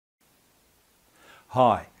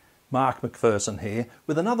Hi, Mark McPherson here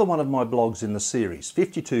with another one of my blogs in the series,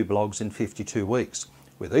 52 blogs in 52 weeks,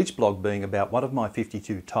 with each blog being about one of my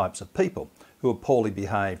 52 types of people who are poorly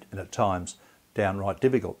behaved and at times downright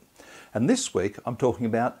difficult. And this week I'm talking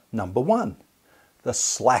about number one, the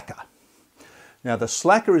slacker. Now the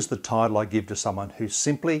slacker is the title I give to someone who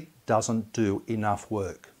simply doesn't do enough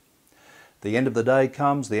work. The end of the day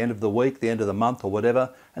comes, the end of the week, the end of the month or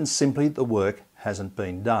whatever, and simply the work hasn't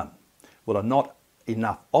been done. Well, are not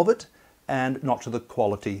enough of it and not to the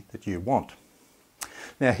quality that you want.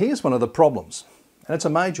 Now here's one of the problems, and it's a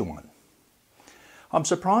major one. I'm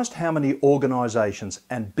surprised how many organisations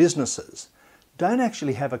and businesses don't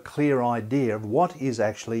actually have a clear idea of what is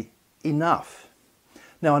actually enough.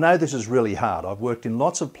 Now I know this is really hard. I've worked in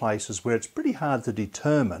lots of places where it's pretty hard to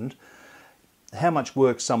determine how much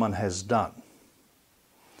work someone has done.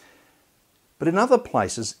 But in other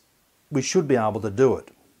places we should be able to do it.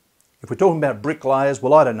 If we're talking about bricklayers,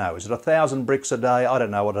 well, I don't know. Is it 1,000 bricks a day? I don't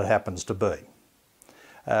know what it happens to be.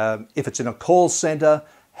 If it's in a call centre,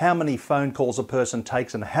 how many phone calls a person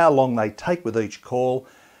takes and how long they take with each call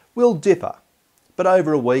will differ. But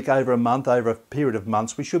over a week, over a month, over a period of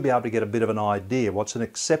months, we should be able to get a bit of an idea what's an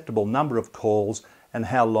acceptable number of calls and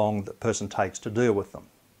how long the person takes to deal with them.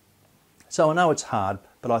 So I know it's hard,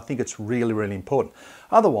 but I think it's really, really important.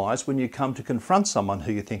 Otherwise, when you come to confront someone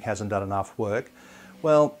who you think hasn't done enough work,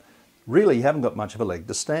 well, really you haven't got much of a leg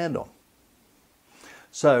to stand on.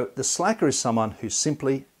 So the slacker is someone who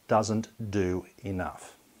simply doesn't do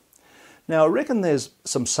enough. Now I reckon there's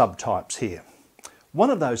some subtypes here. One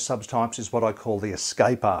of those subtypes is what I call the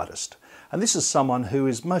escape artist. And this is someone who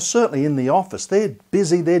is most certainly in the office. They're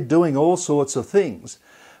busy, they're doing all sorts of things,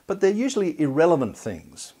 but they're usually irrelevant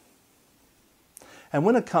things. And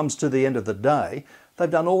when it comes to the end of the day, they've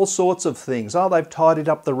done all sorts of things. Oh, they've tidied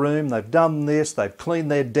up the room, they've done this, they've cleaned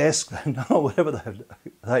their desk, they've done whatever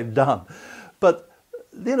they've done. But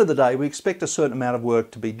at the end of the day, we expect a certain amount of work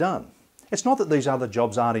to be done. It's not that these other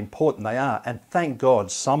jobs aren't important, they are, and thank God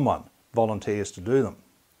someone volunteers to do them.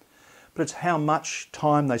 But it's how much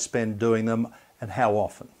time they spend doing them and how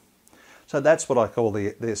often. So that's what I call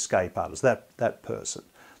the escape artist, that person.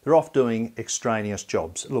 They're off doing extraneous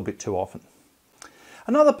jobs a little bit too often.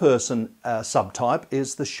 Another person subtype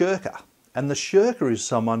is the shirker. And the shirker is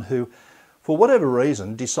someone who, for whatever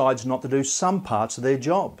reason, decides not to do some parts of their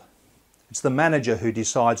job. It's the manager who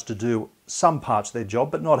decides to do some parts of their job,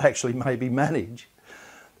 but not actually maybe manage.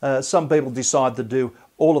 Some people decide to do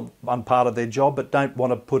all of one part of their job, but don't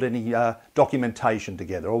want to put any documentation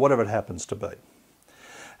together, or whatever it happens to be.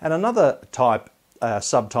 And another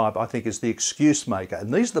subtype, I think, is the excuse maker.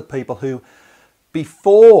 And these are the people who,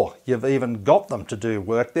 before you've even got them to do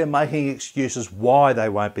work, they're making excuses why they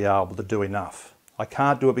won't be able to do enough. I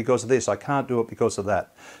can't do it because of this, I can't do it because of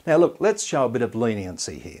that. Now look, let's show a bit of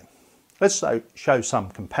leniency here. Let's show some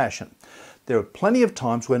compassion. There are plenty of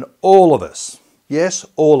times when all of us, yes,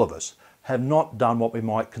 all of us, have not done what we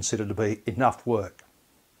might consider to be enough work.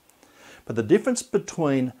 But the difference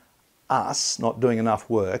between us not doing enough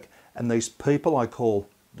work and these people I call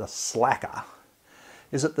the slacker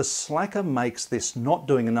is that the slacker makes this not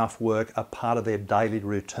doing enough work a part of their daily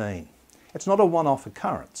routine. It's not a one-off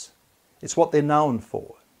occurrence. It's what they're known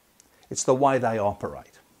for. It's the way they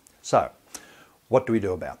operate. So, what do we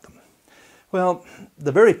do about them? Well,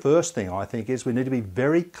 the very first thing I think is we need to be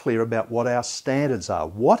very clear about what our standards are.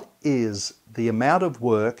 What is the amount of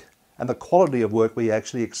work and the quality of work we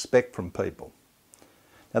actually expect from people?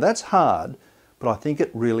 Now that's hard, but I think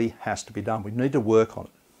it really has to be done. We need to work on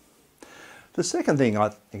it. The second thing I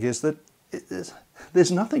think is that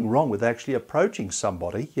there's nothing wrong with actually approaching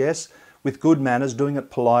somebody, yes, with good manners, doing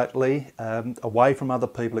it politely, away from other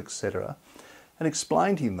people, etc., and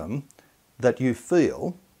explaining to them that you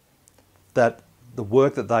feel that the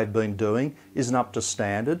work that they've been doing isn't up to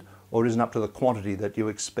standard or isn't up to the quantity that you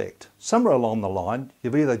expect. Somewhere along the line,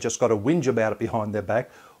 you've either just got to whinge about it behind their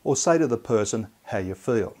back or say to the person how you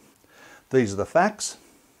feel. These are the facts.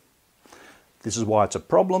 This is why it's a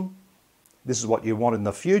problem. This is what you want in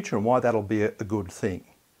the future and why that'll be a good thing.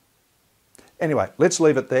 Anyway, let's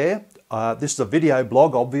leave it there. This is a video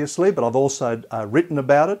blog, obviously, but I've also written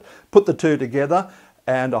about it, put the two together,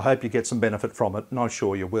 and I hope you get some benefit from it, and I'm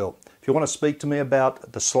sure you will. If you want to speak to me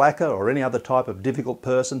about the slacker or any other type of difficult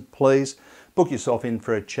person, please book yourself in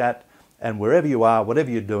for a chat, and wherever you are, whatever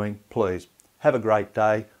you're doing, please have a great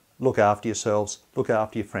day, look after yourselves, look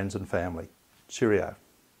after your friends and family. Cheerio.